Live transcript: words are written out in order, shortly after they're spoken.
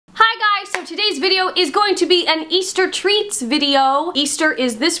Today's video is going to be an Easter treats video. Easter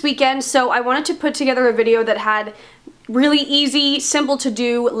is this weekend, so I wanted to put together a video that had really easy, simple to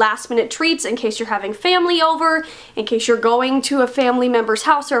do last-minute treats in case you're having family over, in case you're going to a family member's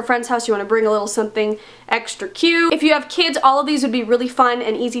house or a friend's house, you want to bring a little something extra cute. If you have kids, all of these would be really fun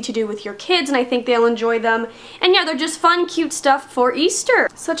and easy to do with your kids, and I think they'll enjoy them. And yeah, they're just fun, cute stuff for Easter.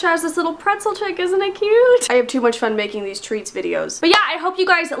 Such as this little pretzel chick, isn't it cute? I have too much fun making these treats videos. But yeah, I hope you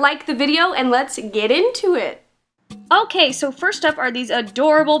guys like the video, and let's get into it. Okay, so first up are these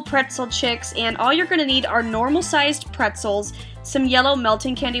adorable pretzel chicks, and all you're gonna need are normal sized pretzels, some yellow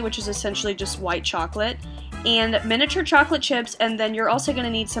melting candy, which is essentially just white chocolate, and miniature chocolate chips, and then you're also gonna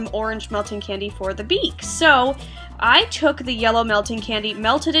need some orange melting candy for the beak. So I took the yellow melting candy,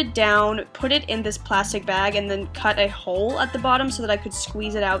 melted it down, put it in this plastic bag, and then cut a hole at the bottom so that I could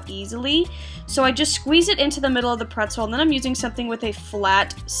squeeze it out easily. So I just squeeze it into the middle of the pretzel, and then I'm using something with a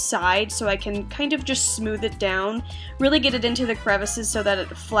flat side so I can kind of just smooth it down, really get it into the crevices so that it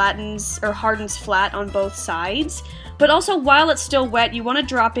flattens or hardens flat on both sides. But also, while it's still wet, you want to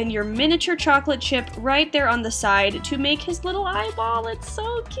drop in your miniature chocolate chip right there on the side to make his little eyeball. It's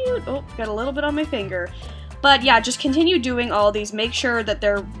so cute. Oh, got a little bit on my finger. But yeah, just continue doing all these. Make sure that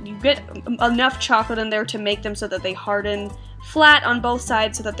you get enough chocolate in there to make them so that they harden flat on both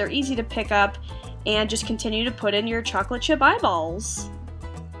sides so that they're easy to pick up, and just continue to put in your chocolate chip eyeballs.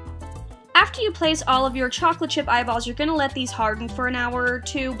 After you place all of your chocolate chip eyeballs, you're going to let these harden for an hour or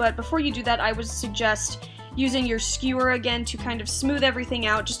two, but before you do that, I would suggest using your skewer again to kind of smooth everything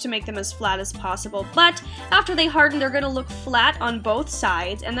out just to make them as flat as possible. But after they harden, they're going to look flat on both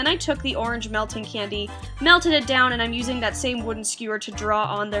sides, and then I took the orange melting candy, melted it down, and I'm using that same wooden skewer to draw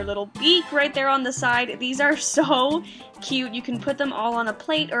on their little beak right there on the side. These are so cute. You can put them all on a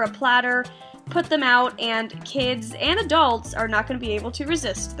plate or a platter, put them out, and kids and adults are not going to be able to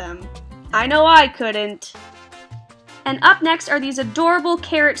resist them. I know I couldn't. And up next are these adorable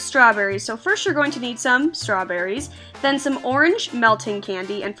carrot strawberries. So first you're going to need some strawberries, then some orange melting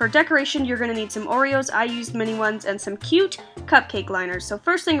candy, and for decoration you're going to need some Oreos. I used mini ones, and some cute cupcake liners. So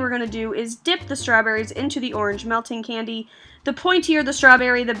first thing we're going to do is dip the strawberries into the orange melting candy. The pointier the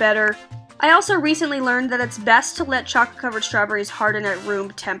strawberry, the better. I also recently learned that it's best to let chocolate-covered strawberries harden at room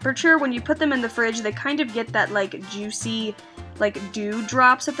temperature. When you put them in the fridge, they kind of get that like juicy, like dew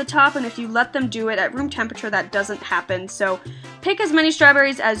drops at the top, and if you let them do it at room temperature, that doesn't happen. So pick as many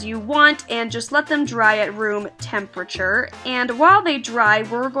strawberries as you want and just let them dry at room temperature. And while they dry,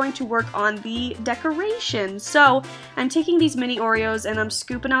 we're going to work on the decoration. So I'm taking these mini Oreos and I'm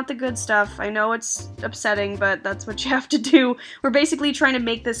scooping out the good stuff. I know it's upsetting, but that's what you have to do. We're basically trying to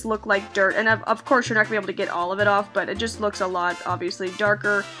make this look like dirt, and of course you're not going to be able to get all of it off, but it just looks a lot, obviously,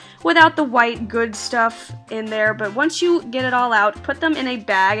 darker without the white good stuff in there. But once you get it all out, put them in a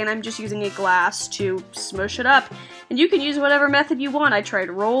bag, and I'm just using a glass to smush it up. And you can use whatever method you want. I tried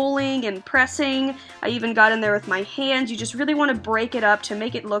rolling and pressing. I even got in there with my hands. You just really want to break it up to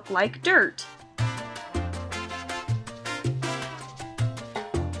make it look like dirt.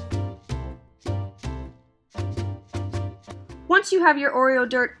 Once you have your Oreo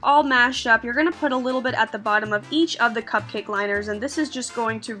dirt all mashed up, you're going to put a little bit at the bottom of each of the cupcake liners, and this is just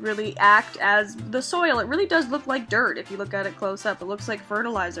going to really act as the soil. It really does look like dirt if you look at it close up. It looks like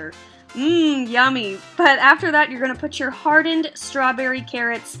fertilizer. Mmm, yummy. But after that, you're going to put your hardened strawberry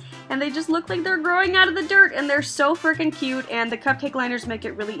carrots, and they just look like they're growing out of the dirt, and they're so freaking cute, and the cupcake liners make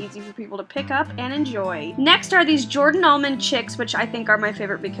it really easy for people to pick up and enjoy. Next are these Jordan Almond chicks, which I think are my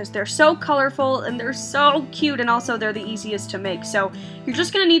favorite because they're so colorful and they're so cute, and also they're the easiest to make. So you're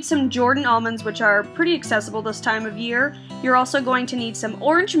just going to need some Jordan almonds, which are pretty accessible this time of year. You're also going to need some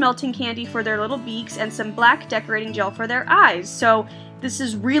orange melting candy for their little beaks and some black decorating gel for their eyes. So this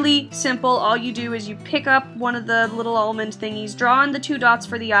is really simple. All you do is you pick up one of the little almond thingies, draw on the 2 dots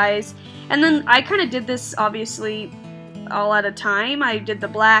for the eyes, and then I kind of did this obviously all at a time. I did the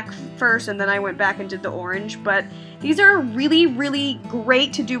black first and then I went back and did the orange, but these are really, really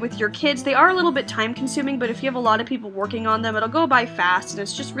great to do with your kids. They are a little bit time consuming, but if you have a lot of people working on them, it'll go by fast and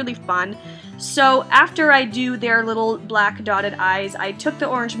it's just really fun. So after I do their little black dotted eyes, I took the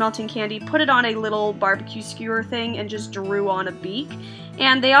orange melting candy, put it on a little barbecue skewer thing, and just drew on a beak.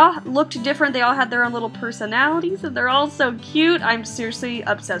 And they all looked different. They all had their own little personalities, and they're all so cute. I'm seriously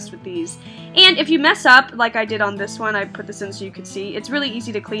obsessed with these. And if you mess up, like I did on this one, I put this in so you could see, it's really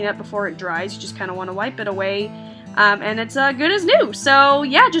easy to clean up before it dries. You just kind of want to wipe it away and it's good as new. So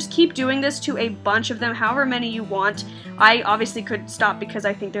yeah, just keep doing this to a bunch of them, however many you want. I obviously could stop because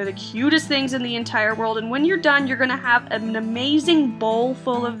I think they're the cutest things in the entire world, and when you're done, you're gonna have an amazing bowl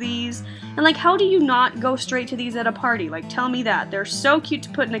full of these. And like, how do you not go straight to these at a party? Like, tell me that. They're so cute to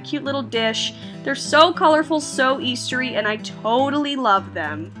put in a cute little dish. They're so colorful, so Eastery, and I totally love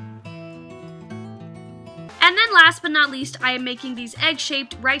them. And then last but not least, I am making these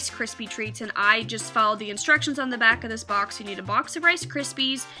egg-shaped Rice Krispie treats, and I just followed the instructions on the back of this box. You need a box of Rice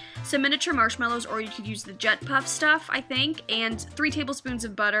Krispies, some miniature marshmallows, or you could use the Jet Puff stuff, I think, and 3 tablespoons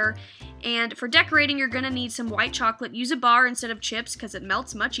of butter. And for decorating, you're gonna need some white chocolate. Use a bar instead of chips because it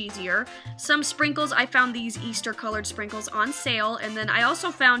melts much easier. Some sprinkles. I found these Easter colored sprinkles on sale, and then I also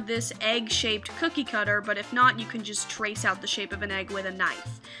found this egg-shaped cookie cutter, but if not, you can just trace out the shape of an egg with a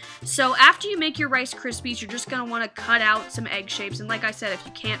knife. So after you make your Rice Krispies, you're just going to want to cut out some egg shapes, and like I said, if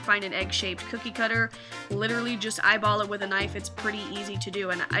you can't find an egg-shaped cookie cutter, literally just eyeball it with a knife. It's pretty easy to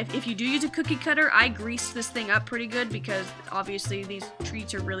do, and if you do use a cookie cutter, I grease this thing up pretty good because obviously these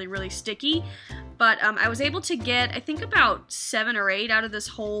treats are really, really sticky. But I was able to get, I think, about 7 or 8 out of this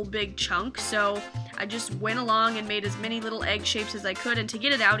whole big chunk, so I just went along and made as many little egg shapes as I could, and to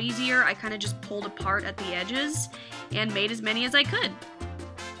get it out easier, I kind of just pulled apart at the edges and made as many as I could.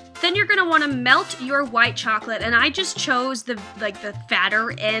 Then you're gonna want to melt your white chocolate, and I just chose the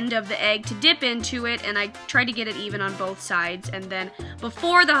fatter end of the egg to dip into it, and I tried to get it even on both sides. And then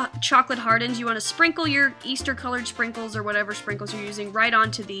before the chocolate hardens, you want to sprinkle your Easter colored sprinkles or whatever sprinkles you're using right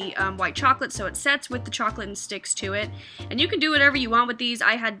onto the white chocolate so it sets with the chocolate and sticks to it. And you can do whatever you want with these.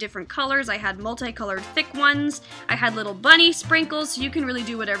 I had different colors. I had multicolored thick ones. I had little bunny sprinkles, so you can really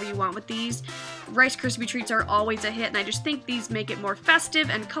do whatever you want with these. Rice Krispie treats are always a hit, and I just think these make it more festive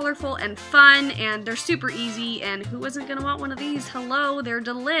and colorful and fun, and they're super easy, and who isn't gonna want one of these? Hello, they're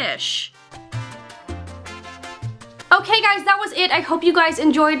delish. Okay guys, that was it. I hope you guys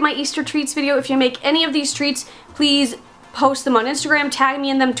enjoyed my Easter treats video. If you make any of these treats, please post them on Instagram, tag me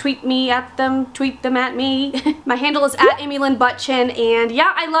in them, tweet them at me. My handle is at AmyLynn_Buttchin, and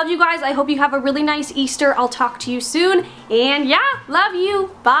yeah, I love you guys. I hope you have a really nice Easter. I'll talk to you soon, and yeah, love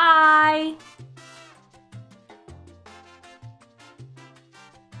you. Bye.